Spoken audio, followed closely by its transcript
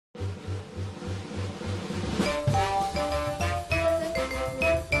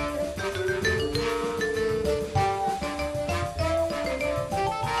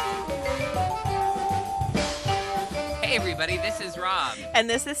everybody, this is Rob. And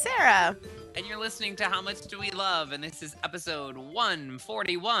this is Sarah. And you're listening to How Much Do We Love? And this is episode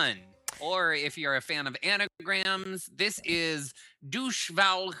 141. Or if you're a fan of anagrams, this is Douche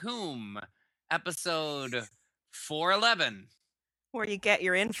Val Whom, episode 411. Where you get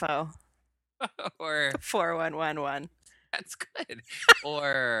your info. Or 4111. that's good.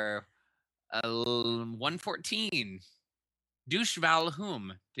 Or 114. Douche Val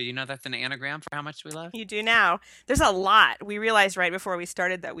Whom. Did you know that's an anagram for How Much Do We Love? You do now. There's a lot. We realized right before we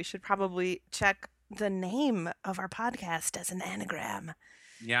started that we should probably check the name of our podcast as an anagram.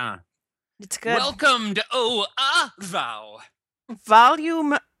 Yeah. It's good. Welcome to Vow.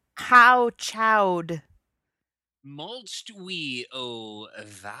 Volume How Chowed. Mulched we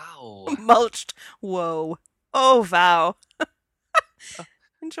vow. Mulched. Whoa. Oh, vow.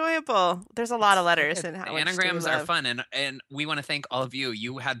 Enjoyable. There's a lot of letters in How Much Do We Anagrams are Love. fun, and we want to thank all of you.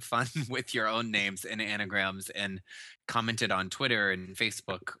 You had fun with your own names and anagrams and commented on Twitter and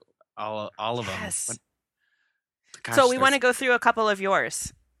Facebook, all of them. Yes. Gosh, So we want to go through a couple of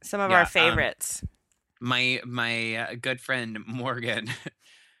yours. Some of our favorites. My good friend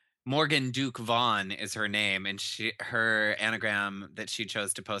Morgan Duke Vaughn is her name, and her anagram that she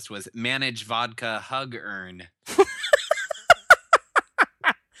chose to post was Manage Vodka Hug Earn.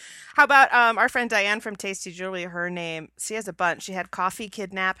 How about our friend Diane from Tasty Jewelry? Her name, she has a bunch. She had Coffee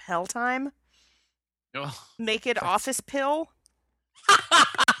Kidnap Hell Time, Oh, Naked Office Pill,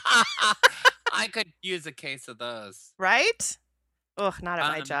 I could use a case of those. right? Ugh, not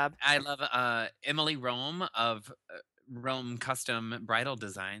at my job. I love Emily Rome of Rome Custom Bridal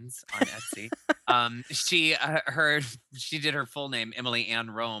Designs on Etsy. She did her full name, Emily Ann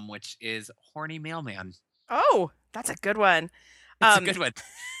Rome, which is Horny Mailman. Oh, that's a good one. It's a good one.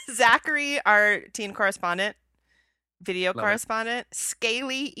 Zachary, our teen correspondent, video Love it. correspondent,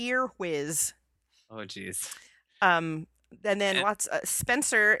 Scaly Ear Whiz. Oh, geez. And then And- lots.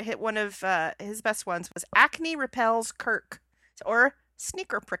 Spencer hit one of his best ones was Acne Repels Kirk, or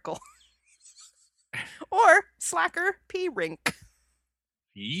Sneaker Prickle, or Slacker P Rink.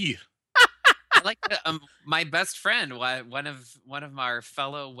 Yee. I like my best friend, one of our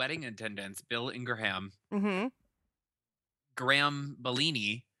fellow wedding attendants, Bill Ingraham, Mm-hmm. Graham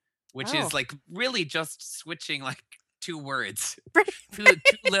Bellini, which Oh. is like really just switching like two words, Right. two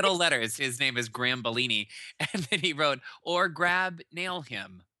little letters. His name is Graham Bellini, and then he wrote, or grab nail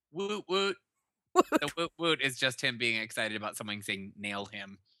him. Woot woot. The woot woot is just him being excited about someone saying nail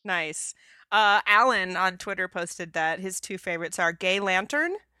him. Nice. Alan on Twitter posted that his two favorites are Gay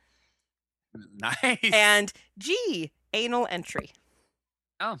Lantern Nice. and G Anal Entry.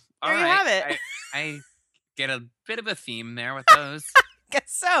 Oh, all There you right. have it. I get a bit of a theme there with those. Guess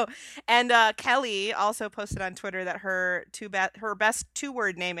so. And Kelly also posted on Twitter that her best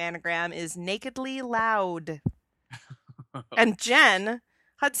two-word name anagram is Nakedly Loud. And Jen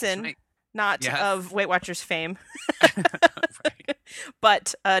Hudson, Right. not Yes. of Weight Watchers fame, Right.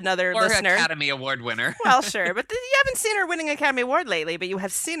 but another Or listener. Academy Award winner. Well, sure, but you haven't seen her winning an Academy Award lately, but you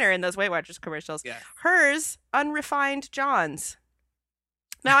have seen her in those Weight Watchers commercials. Yeah. Hers, Unrefined Johns.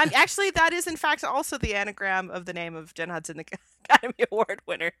 Now, that is in fact also the anagram of the name of Jen Hudson, the Academy Award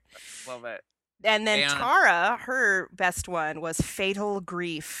winner. Love it. And then And- Tara, her best one was Fatal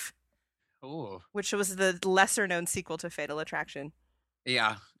Grief, Ooh. which was the lesser known sequel to Fatal Attraction.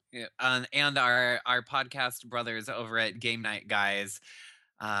 Yeah. Yeah. And our podcast brothers over at Game Night Guys,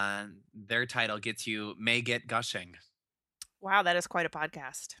 their title gets you May Get Gushing. Wow, that is quite a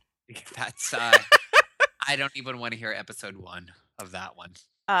podcast. That's I don't even want to hear episode 1 of that one.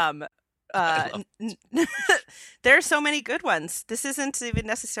 I There are so many good ones. This isn't even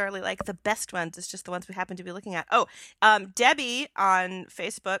necessarily like the best ones. It's just the ones we happen to be looking at. Oh, Debbie on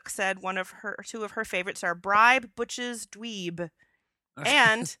Facebook said two of her favorites are Bribe, Butches, Dweeb,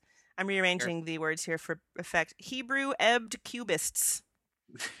 and I'm rearranging the words here for effect. Hebrew ebbed cubists.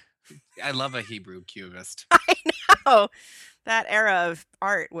 I love a Hebrew cubist. Oh, that era of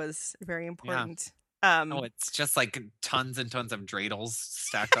art was very important. Oh, it's just like tons and tons of dreidels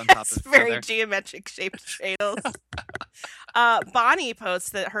stacked on top It's of each very other. geometric shaped shadles. Bonnie posts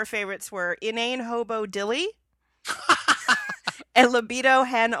that her favorites were Inane Hobo Dilly and Libido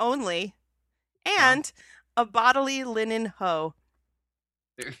Hen Only and a Bodily Linen Hoe.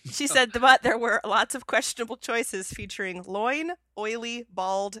 There you She go. said, but there were lots of questionable choices featuring loin, oily,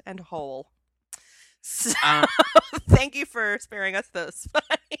 bald, and whole. So, thank you for sparing us those.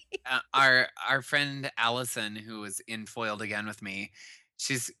 Our friend Allison, who was in Foiled again with me,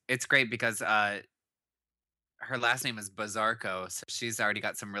 it's great because her last name is Bazarko, so she's already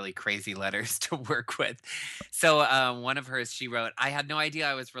got some really crazy letters to work with. So one of hers, she wrote, I had no idea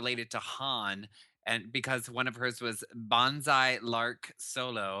I was related to Han, And because one of hers was Bonsai Lark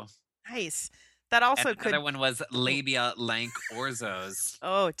Solo. Nice. That And also another could. one was Labia Lank Orzos.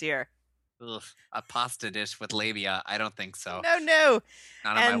 Oh dear. Ugh, a pasta dish with labia. I don't think so. No.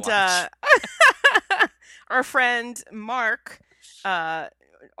 Not on my And watch. our friend Mark,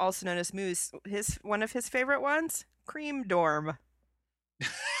 also known as Moose, one of his favorite ones, Cream Dorm.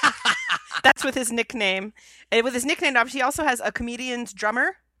 That's with his nickname. And with his nickname, he also has A Comedian's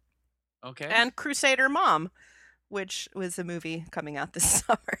Drummer Okay. and Crusader Mom, which was a movie coming out this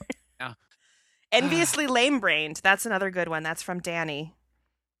summer. Yeah. Enviously Lame-Brained. That's another good one. That's from Danny.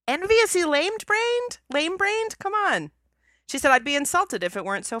 Enviously lame-brained? Lame-brained? Come on. She said, I'd be insulted if it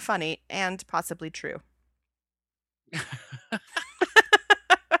weren't so funny and possibly true.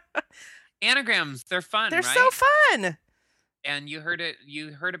 Anagrams, they're fun, They're right? so fun. And you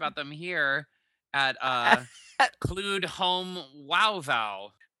heard about them here at Clued Home Wow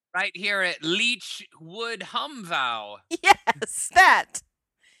Vow. Right here at Leechwood Hum Vow. Yes, that.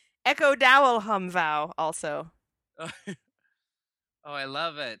 Echo Dowell Hum Vow also. Oh, I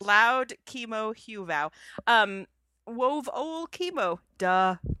love it. Loud Chemo Hugh Vow. Wove Ol Chemo.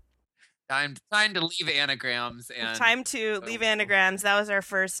 Duh. Time to leave anagrams and Time to leave anagrams. That was our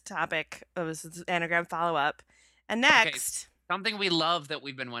first topic. It was anagram follow-up. And next, something we love that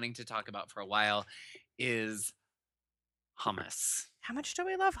we've been wanting to talk about for a while is hummus. How much do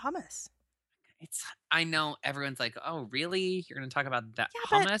we love hummus? I know everyone's like, oh, really? You're going to talk about that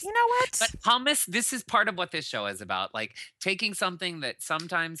Yeah, hummus? but you know what? But hummus, this is part of what this show is about. Like taking something that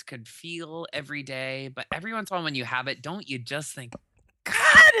sometimes could feel every day, but every once in a while when you have it, don't you just think, God,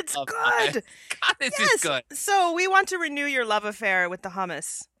 it's love good. hummus. God, this is good. So we want to renew your love affair with the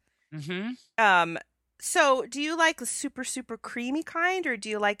hummus. Mm-hmm. So do you like the super, super creamy kind, or do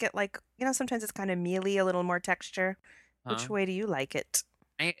you like it like, sometimes it's kind of mealy, a little more texture? Which way do you like it?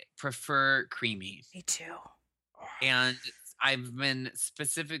 I prefer creamy. Me too. And I've been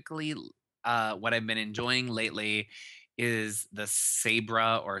specifically, what I've been enjoying lately is the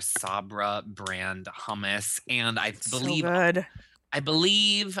Sabra or Sabra brand hummus. And I believe so good. I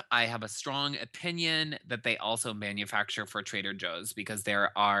believe I have a strong opinion that they also manufacture for Trader Joe's, because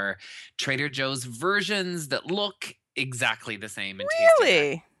there are Trader Joe's versions that look exactly the same and taste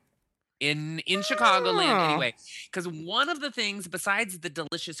Really? in Chicagoland anyway. Because one of the things, besides the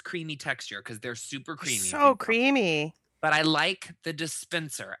delicious creamy texture, because they're super creamy. So creamy. But I like the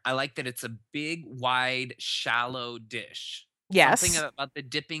dispenser. I like that it's a big, wide, shallow dish. Yes. Something about the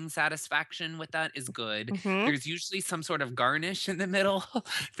dipping satisfaction with that is good. Mhm. There's usually some sort of garnish in the middle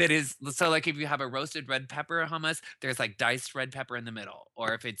that is, so like if you have a roasted red pepper hummus, there's like diced red pepper in the middle.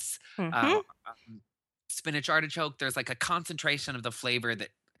 Or if it's spinach artichoke, there's like a concentration of the flavor that,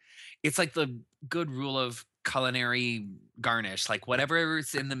 it's like the good rule of culinary garnish. Like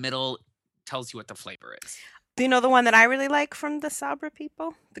whatever's in the middle tells you what the flavor is. Do you know the one that I really like from the Sabra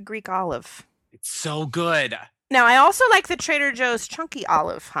people? The Greek olive. It's so good. Now, I also like the Trader Joe's chunky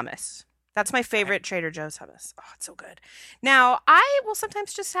olive hummus. That's my favorite Trader Joe's hummus. Oh, it's so good. Now, I will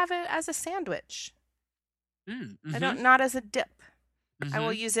sometimes just have it as a sandwich. Mm-hmm. I don't, not as a dip. Mm-hmm. I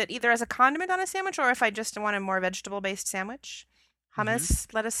will use it either as a condiment on a sandwich, or if I just want a more vegetable-based sandwich.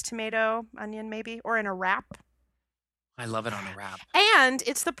 Hummus, lettuce, tomato, onion maybe, or in a wrap. I love it on a wrap. And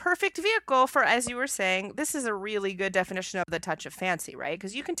it's the perfect vehicle for, as you were saying, this is a really good definition of the touch of fancy, right?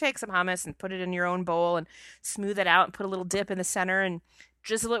 Because you can take some hummus and put it in your own bowl and smooth it out and put a little dip in the center and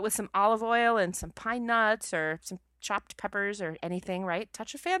drizzle it with some olive oil and some pine nuts or some chopped peppers or anything, right?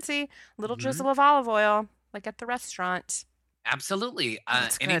 Touch of fancy, a little drizzle of olive oil, like at the restaurant. Absolutely.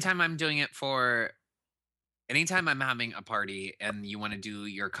 Anytime I'm doing it for... Anytime I'm having a party and you want to do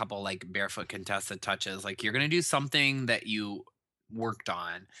your couple like barefoot contested touches, like you're going to do something that you worked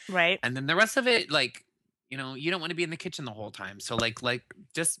on. Right. And then the rest of it, like, you don't want to be in the kitchen the whole time. So like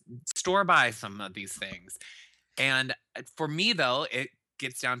just store by some of these things. And for me though, it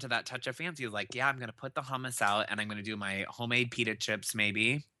gets down to that touch of fancy. Like, yeah, I'm going to put the hummus out and I'm going to do my homemade pita chips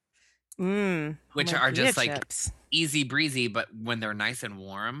maybe. Which are just like easy breezy, but when they're nice and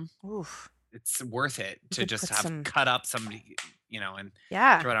warm. Oof. It's worth it to just have cut up some, and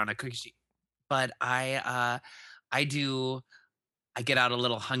throw it on a cookie sheet. But I get out a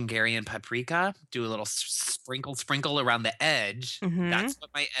little Hungarian paprika, do a little sprinkle around the edge. That's what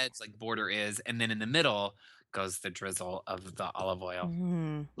my edge border is. And then in the middle goes the drizzle of the olive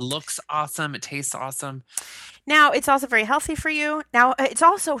oil. Looks awesome. It tastes awesome. Now, it's also very healthy for you. Now, it's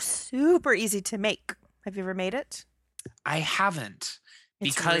also super easy to make. Have you ever made it? I haven't.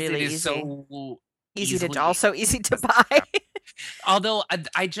 It's because really it is easy. So easy to also easy to buy. Although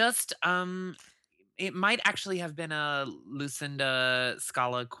I just in it might actually have been a Lucinda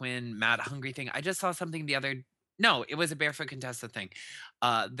Scala Quinn Mad Hungry thing. I just saw something the other. No, it was a Barefoot Contessa thing.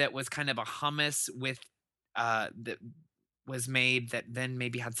 That was kind of a hummus with that was made that then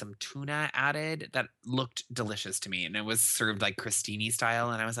maybe had some tuna added that looked delicious to me, and it was served like crostini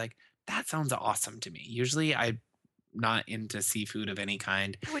style, and I was like, that sounds awesome to me. Usually I'm not into seafood of any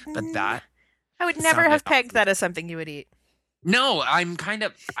kind, I would, but that I would never sounded have pegged awesome. that as something you would eat. No, I'm kind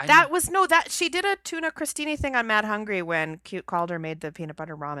of That was no, that she did a tuna crostini thing on Mad Hungry when Cute Calder made the peanut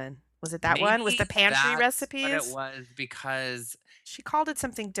butter ramen. Was it that one? Was the maybe pantry that's what it recipes? was because She called it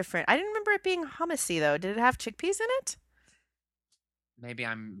something different. I didn't remember it being hummusy though. Did it have chickpeas in it? maybe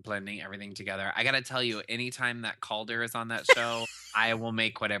I'm blending everything together. I gotta tell you, anytime that Calder is on that show, I will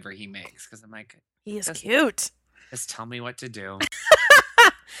make whatever he makes because I'm like, He is just cute. just tell me what to do.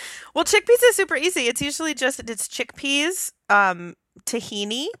 Well, chickpeas is super easy. It's usually just it's chickpeas,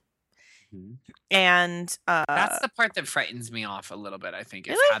 tahini, Mhm. and That's the part that frightens me off a little bit. I think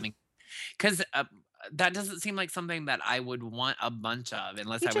is really? having because that doesn't seem like something that I would want a bunch of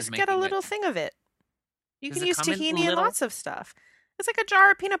unless You I was just get a making it. little thing of it. You Does can it use come in tahini in little? lots of stuff. It's like a jar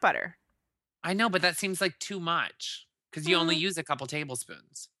of peanut butter. I know, but that seems like too much because you only Mm, use a couple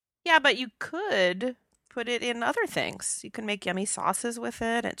tablespoons. yeah, but you could put it in other things. You can make yummy sauces with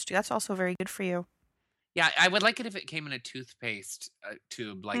it. That's also very good for you. Yeah, I would like it if it came in a toothpaste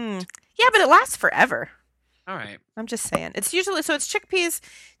tube. Like, Mm. Yeah, but it lasts forever. all right, I'm just saying. It's usually so it's chickpeas,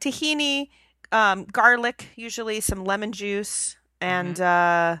 tahini, garlic, usually some lemon juice, and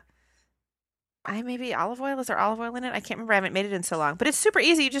I maybe olive oil. Is there olive oil in it? I can't remember. I haven't made it in so long. But it's super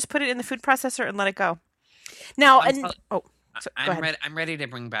easy. You just put it in the food processor and let it go. Now, I'm and tell- oh, I- so, go I'm ahead. ready. I'm ready to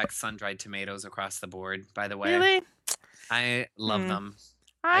bring back sun-dried tomatoes across the board. By the way, Really? I love Hmm. them.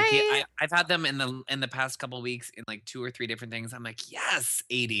 I I've had them in the past couple weeks in like 2 or 3 different things. I'm like, yes,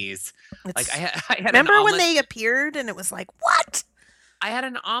 80s. Like it's I had an remember when omelet. they appeared and it was like, what? I had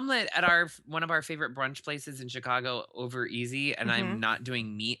an omelet at one of our favorite brunch places in Chicago, Over Easy, and Hmm. I'm not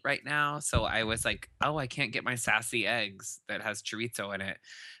doing meat right now, so I was like, "Oh, I can't get my sassy eggs that has chorizo in it."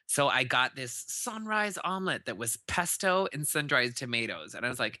 So I got this sunrise omelet that was pesto and sun-dried tomatoes, and I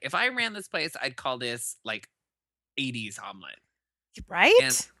was like, "If I ran this place, I'd call this like 80s omelet." And Right?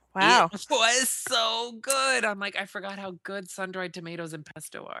 it Wow. was so good. I'm like, I forgot how good sun-dried tomatoes and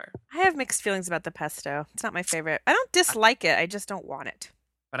pesto are. I have mixed feelings about the pesto. It's not my favorite. I don't dislike it. I just don't want it.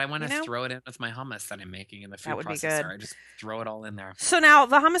 But I want You to know? throw it in with my hummus that I'm making in the That food would be processor. good. I just throw it all in there. So now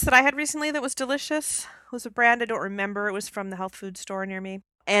the hummus that I had recently that was delicious was a brand I don't remember. It was from the health food store near me.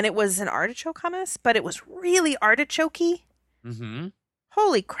 And it was an artichoke hummus, but it was really artichokey. Mm-hmm.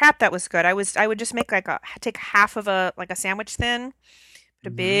 Holy crap, that was good. I would just make take half of a sandwich thin, put a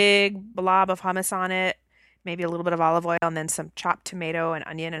Mm-hmm. big blob of hummus on it, maybe a little bit of olive oil, and then some chopped tomato and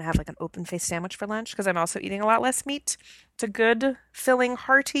onion, and have like an open faced sandwich for lunch because I'm also eating a lot less meat. It's a good, filling,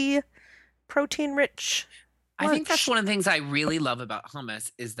 hearty, protein rich I think that's lunch. one of the things I really love about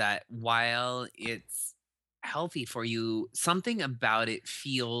hummus is that while it's healthy for you, something about it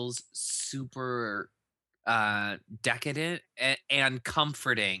feels super decadent and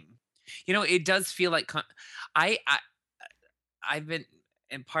comforting. You know, it does feel like I I've been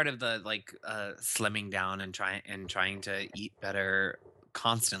and part of the like slimming down and trying to eat better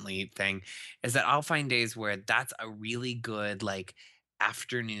constantly thing is that I'll find days where that's a really good like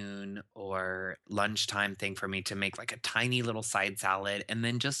afternoon or lunchtime thing for me to make like a tiny little side salad and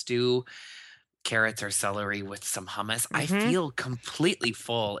then just do carrots or celery with some hummus. I Hmm. feel completely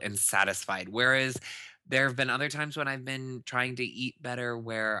full and satisfied. Whereas there have been other times when I've been trying to eat better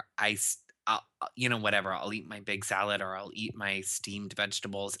where you know, whatever, I'll eat my big salad or I'll eat my steamed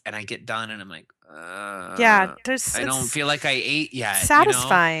vegetables and I get done and I'm like, Yeah, I don't it's feel like I ate yet, you know?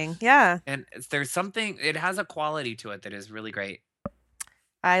 satisfying. Yeah, And there's something, it has a quality to it that is really great.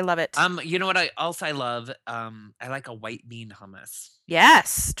 I love it. You know what I love? I like a white bean hummus.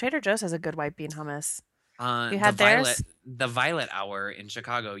 Yes, Trader Joe's has a good white bean hummus. You The had theirs? Violet Hour in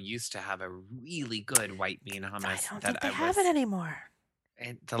Chicago used to have a really good white bean I hummus don't that think they I have was it anymore.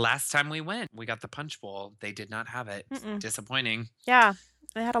 and the last time we went, we got the punch bowl. They did not have it. Mm-mm. Disappointing. Yeah,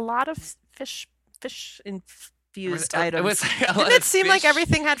 they had a lot of fish infused It was items. a lot Didn't it of seem like fish,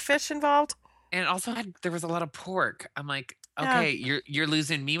 everything had fish involved? and it also there was a lot of pork. I'm like, Yeah, okay, you're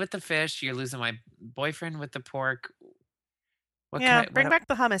losing me with the fish. You're losing my boyfriend with the pork. What can yeah. I Bring back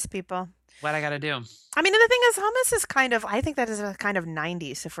the hummus, people. what I gotta do? I mean, and the thing is, hummus is kind of, I think that is a kind of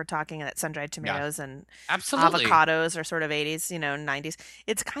 90s if we're talking that sun-dried Yeah, tomatoes and absolutely. avocados are sort of 80s, 90s.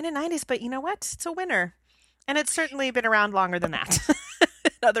 It's kind of 90s, but you know what? It's a winner. And it's certainly been around longer than that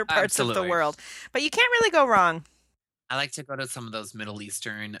in other parts of the Absolutely. world. But you can't really go wrong. I like to go to some of those Middle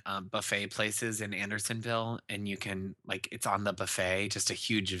Eastern buffet places in Andersonville, and you can like it's on the buffet, just a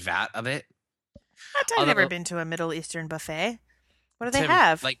huge vat of it. I've never Although been to a Middle Eastern buffet. What do they to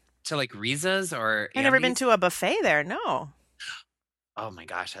have? like Riza's or I've never been Andy's. to a buffet there. No. Oh my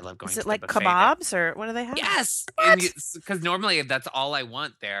gosh, I love Is going it to the like buffet there. kebabs or what do they have? Yes, and What? because normally that's all I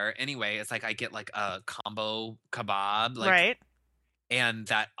want there anyway. It's like I get like a combo kebab, like Right. and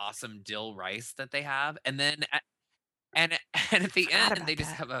that awesome dill rice that they have, and then and and at the Forgot end they about just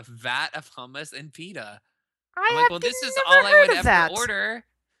that. have a vat of hummus and pita. I'm I like, have well, this is never all I would heard of ever that. order.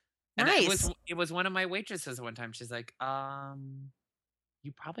 And Nice. it was one of my waitresses one time. She's like,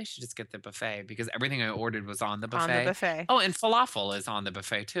 you probably should just get the buffet because everything I ordered was on the On the buffet. buffet. Oh, and falafel is on the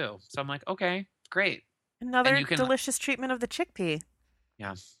buffet too. So I'm like, okay, great. And Another you can, delicious treatment of the chickpea.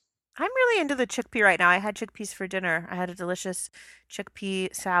 yeah. I'm really into the chickpea right now. I had chickpeas for dinner. I had a delicious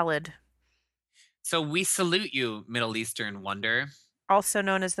chickpea salad, So we salute you, Middle Eastern wonder. also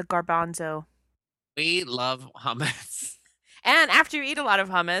known as the garbanzo. We love hummus. And after you eat a lot of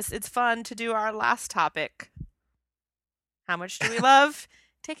hummus, it's fun to do our last topic. How much do we love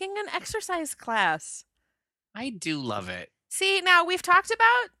taking an exercise class? I do love it. See, now we've talked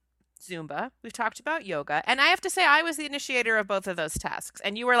about Zumba, we've talked about yoga, and I have to say I was the initiator of both of those tasks.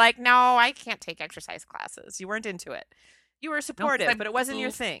 And you were like, "No, I can't take exercise classes." You weren't into it. You were No, because supportive, but it wasn't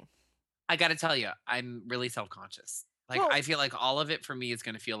your thing. I got to tell you, I'm really self conscious. Like, Well, I feel like all of it for me is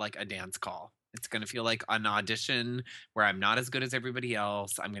going to feel like a dance call. It's going to feel like an audition where I'm not as good as everybody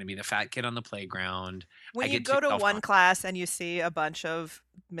else. I'm going to be the fat kid on the playground. I when you get too go to self one conscious. class and you see a bunch of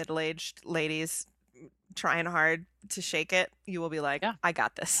middle-aged ladies trying hard to shake it, you will be like, Yeah. "I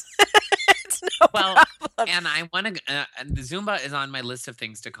got this." It's no Well, problem. and I want to, and the Zumba is on my list of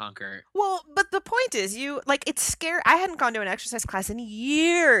things to conquer. Well, but the point is, you like it's scary. I hadn't gone to an exercise class in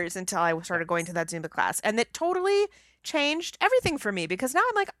years until I started going to that Zumba class, and it totally changed everything for me because now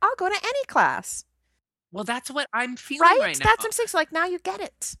I'm like, I'll go to any class, Well, that's what I'm feeling right? right That's what now. I'm saying. So like now you get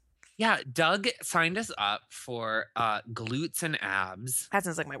it. Yeah, Doug signed us up for glutes and abs. That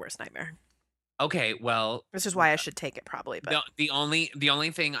sounds like my worst nightmare. Okay, well, This is why I should take it probably, but the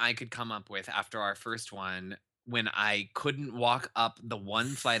only thing I could come up with after our first one, when I couldn't walk up the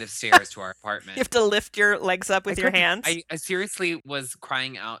one flight of stairs to our you apartment, have to lift your legs up with I your couldn't. hands. I seriously was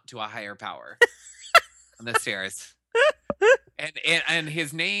crying out to a higher power on the stairs, and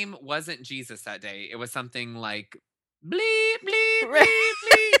his name wasn't Jesus that day. It was something like bleep bleep Right.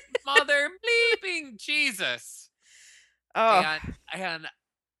 bleep bleep, mother bleeping Jesus, Oh, and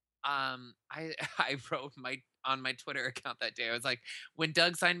I wrote my on my Twitter account that day. I was like, when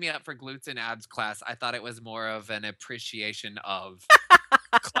Doug signed me up for glutes and abs class, I thought it was more of an appreciation of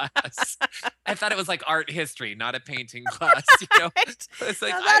class. I thought it was like art history, not a painting class. right. It's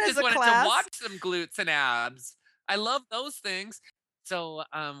like Now I that is just a wanted to class. watch some glutes and abs. I love those things. So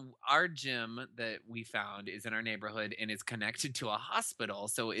our gym that we found is in our neighborhood and it's connected to a hospital.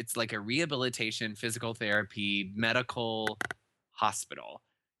 So it's like a rehabilitation, physical therapy, medical hospital.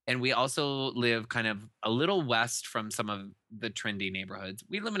 And we also live kind of a little west from some of the trendy neighborhoods.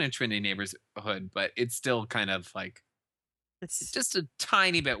 We live in a trendy neighborhood, but it's still kind of like It's just a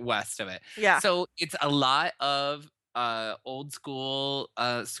tiny bit west of it. yeah. So it's a lot of old school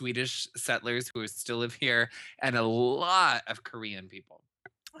Swedish settlers who still live here and a lot of Korean people.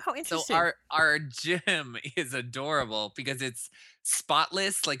 Oh, So interesting. our gym is adorable because it's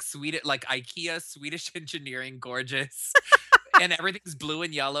spotless, like Swedish, like IKEA Swedish engineering, gorgeous, and everything's blue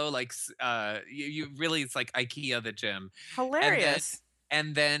and yellow. Like you really, it's like IKEA the gym, and Hilarious.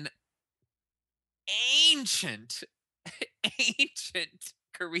 then ancient, ancient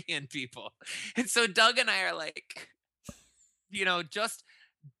Korean people, and so Doug and I are like, just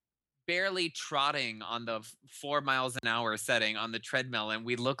barely trotting on the 4 miles an hour setting on the treadmill, and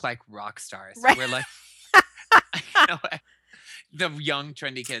we look like rock stars. Right. We're like, the young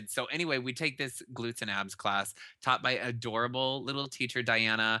trendy kids. So anyway, we take this glutes and abs class taught by adorable little teacher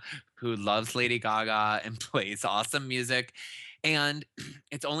Diana who loves Lady Gaga and plays awesome music. And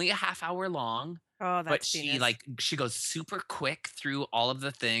it's only a half hour long, Oh, but that's genius. she goes super quick through all of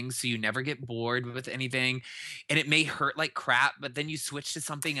the things so you never get bored with anything. And it may hurt like crap, but then you switch to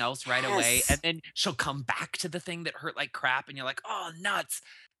something else right away. Yes. And then she'll come back to the thing that hurt like crap and you're like, "Oh, nuts."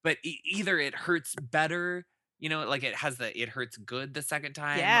 But either it hurts better, like it hurts good the second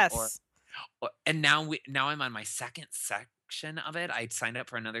time, Yes. and now I'm on my second section of it. I signed up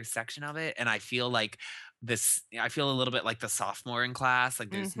for another section of it, and I feel like this. I feel a little bit like the sophomore in class.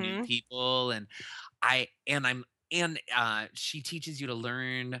 Like there's new Mhm. people, and she teaches you to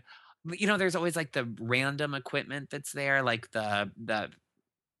learn. There's always like the random equipment that's there, like the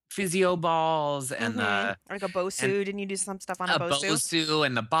physio balls and Mm-hmm. the Like a and Bosu. Didn't you do some stuff on a a Bosu? Bosu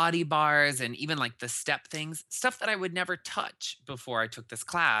and the body bars and even like the step things, stuff that I would never touch before I took this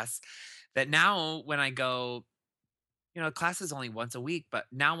class. That now when I go, class is only once a week, but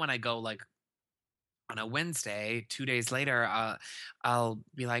now when I go like on a Wednesday, 2 days later, I'll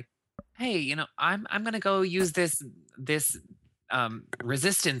be like, hey, I'm gonna go use this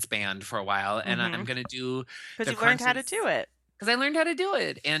resistance band for a while, and Mm-hmm. I'm gonna do Because the you've learned how to crunches do it. because I learned how to do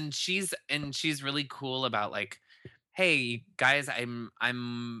it, and she's really cool about like, hey guys, I'm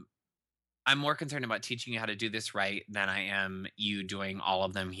more concerned about teaching you how to do this right than I am you doing all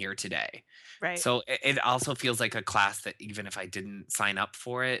of them here today. Right. So it also feels like a class that even if I didn't sign up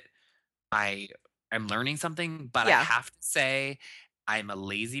for it, I am learning something, but I Yeah. have to say I'm a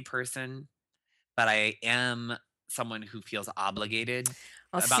lazy person, but I am someone who feels obligated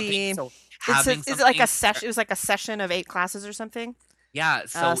I'll about things. see. So Is having it like a something session? It was like a session of 8 classes or something. yeah,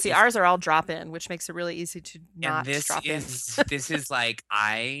 so See, if ours are all drop in, which makes it really easy to and not drop in. this is like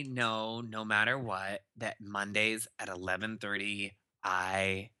I know no matter what that Mondays at 11:30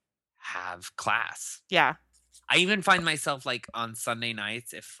 I have class. Yeah. I even find myself like on Sunday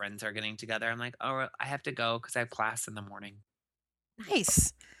nights if friends are getting together, I'm like, "Oh, I have to go because I have class in the morning."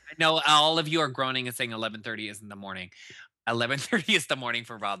 Nice. I know all of you are groaning and saying 11:30 is in the morning. 11:30 is the morning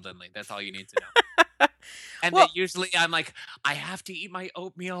for Rob Lindley. That's all you need to know. And then Well, usually I'm like, I have to eat my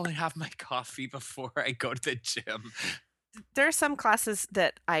oatmeal and have my coffee before I go to the gym. there are some classes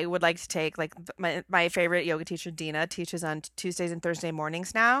that I would like to take. Like my favorite yoga teacher, Dina, teaches on Tuesdays and Thursday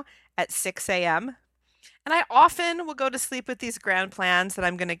mornings now at 6 a.m. And I often will go to sleep with these grand plans that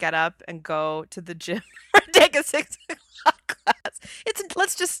I'm going to get up and go to the gym or take a 6 o'clock class.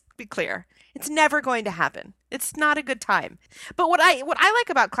 Let's just be clear. It's never going to happen. It's not a good time. But what I like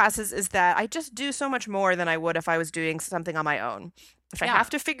about classes is that I just do so much more than I would if I was doing something on my own. If I Yeah. have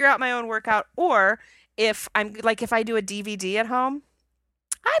to figure out my own workout, or if I do a DVD at home,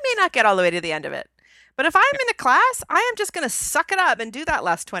 I may not get all the way to the end of it. But if I'm in a class, I am just going to suck it up and do that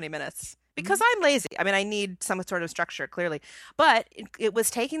last 20 minutes because Mhm. I'm lazy. I mean, I need some sort of structure, clearly. But it was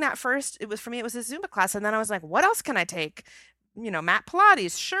taking that first, it was for me, it was a Zumba class. And then I was like, what else can I take? Mat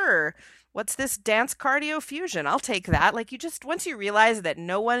Pilates, sure. What's this dance cardio fusion? I'll take that. Like, once you realize that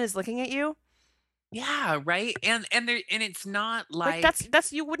no one is looking at you, Yeah, right. And it's not like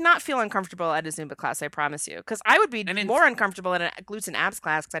like you would not feel uncomfortable at a Zumba class, I promise you. Because I would be and it's more uncomfortable in a glutes and abs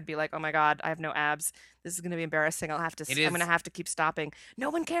class because I'd be like, oh my god, I have no abs. This is going to be embarrassing. it I'm going to is have to keep stopping. No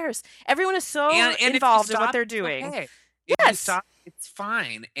one cares. Everyone is so and if you involved in what stop, they're it's doing. okay. If you Yes. stop, it's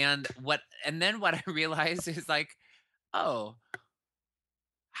fine. And then what I realized is like, oh,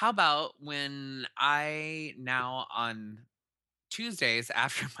 how about when I now on Tuesdays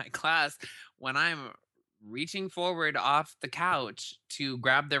after my class, when I'm reaching forward off the couch to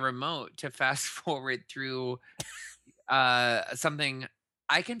grab the remote to fast forward through something,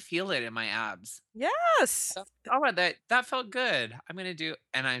 I can feel it in my abs. Yes. So, oh, well, that felt good. I'm gonna do,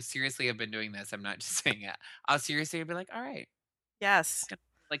 and I seriously have been doing this. I'm not just saying it. I'll seriously be like, all right, Yes. gonna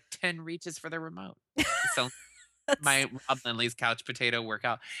do, like 10 reaches for the remote. So That's- my Rob Lindley's couch potato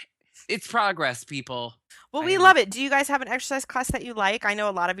workout. It's progress, people. well, I we am love it. Do you guys have an exercise class that you like? I know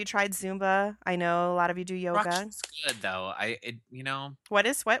a lot of you tried Zumba. I know a lot of you do yoga. structure's good though. What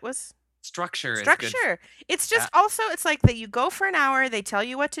was Structure is good. structure? It's Yeah. just also, it's like that you go for an hour, they tell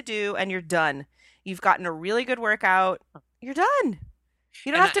you what to do, and you're done. You've gotten a really good workout. You're done.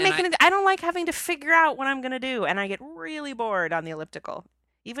 You don't And have to and make it. I don't like having to figure out what I'm going to do, and I get really bored on the elliptical.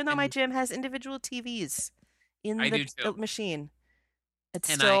 Even though my and gym has individual TVs in I the do too. machine, it's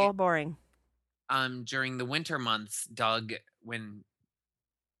And still boring. during the winter months, Doug and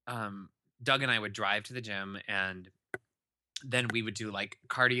I would drive to the gym and then we would do like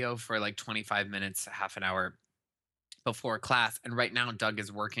cardio for like 25 minutes, half an hour before class. And right now Doug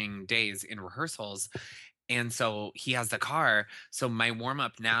is working days in rehearsals. And so he has the car. So my warm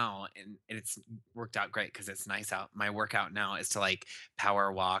up now, and it's worked out great because it's nice out. My workout now is to like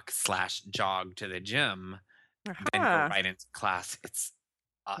power walk / jog to the gym, then go Huh. right into class. It's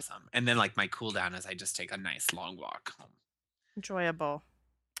awesome. And then like my cool down is I just take a nice long walk home. Enjoyable.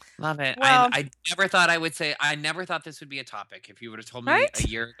 Love it. Well, I never thought this would be a topic. If you would have told me right? a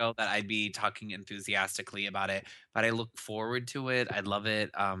year ago that I'd be talking enthusiastically about it, but I look forward to it. I love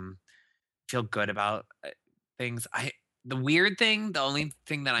it. Feel good about things. The only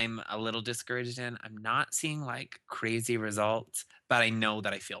thing that I'm a little discouraged in, I'm not seeing like crazy results, but I know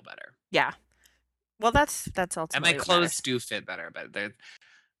that I feel better. Yeah. Well, that's And ultimately my what clothes matters. do fit better, but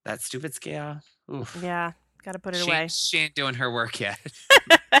that stupid scale. Oof. Yeah, got to put it She, away. she ain't doing her work yet.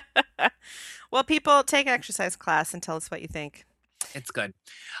 Well, people, take exercise class and tell us what you think. It's good.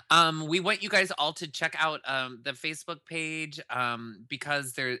 We want you guys all to check out the Facebook page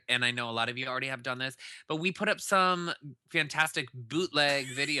because there, and I know a lot of you already have done this, but we put up some fantastic bootleg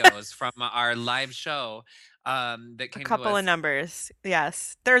videos from our live show that A came to couple of us. numbers.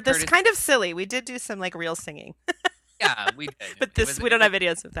 Yes. They're this Curtis, kind of silly. We did do some like real singing. yeah, we did. But this we don't have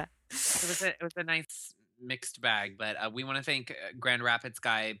videos of that. It was a nice mixed bag, but we want to thank Grand Rapids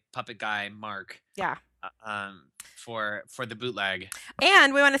guy, puppet guy, Mark. Yeah. For the bootleg.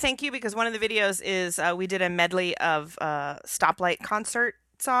 And we want to thank you because one of the videos is we did a medley of stoplight concert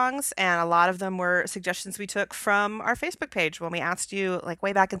songs, and a lot of them were suggestions we took from our Facebook page when we asked you, like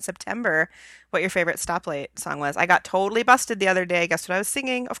way back in September, what your favorite stoplight song was. I got totally busted the other day. Guess what I was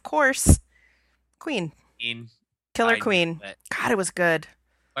singing? Of course, Queen. Killer Queen. God, it was good.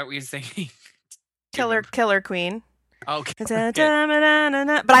 What were you singing? Killer Queen. Okay. But I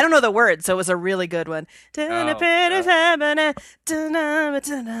don't know the words, so it was a really good one. So good.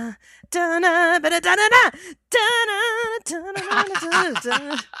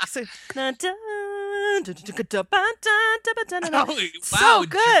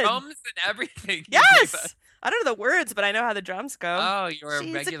 Drums and everything. Yes. I don't know the words, but I know how the drums go. Oh, you're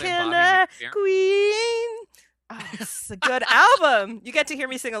a regular killer queen. Oh, it's a good album. You get to hear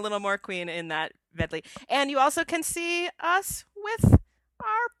me sing a little more Queen in that medley. And you also can see us with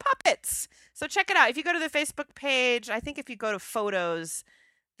our puppets. So check it out. If you go to the Facebook page, I think if you go to photos,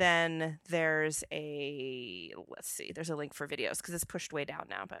 then there's a link for videos because it's pushed way down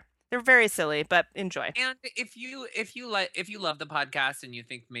now, but they're very silly, but enjoy. And if you love the podcast and you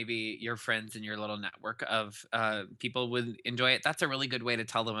think maybe your friends in your little network of people would enjoy it, that's a really good way to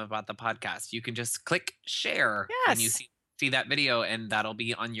tell them about the podcast. You can just click share and you see that video, and that'll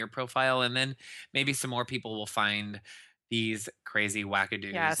be on your profile, and then maybe some more people will find these crazy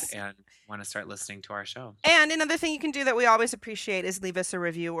wackadoos and want to start listening to our show. And another thing you can do that we always appreciate is leave us a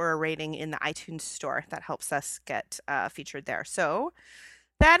review or a rating in the iTunes store. That helps us get featured there. So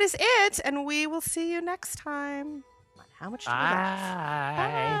that is it, and we will see you next time. How much do we love?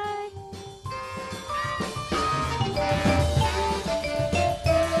 Bye.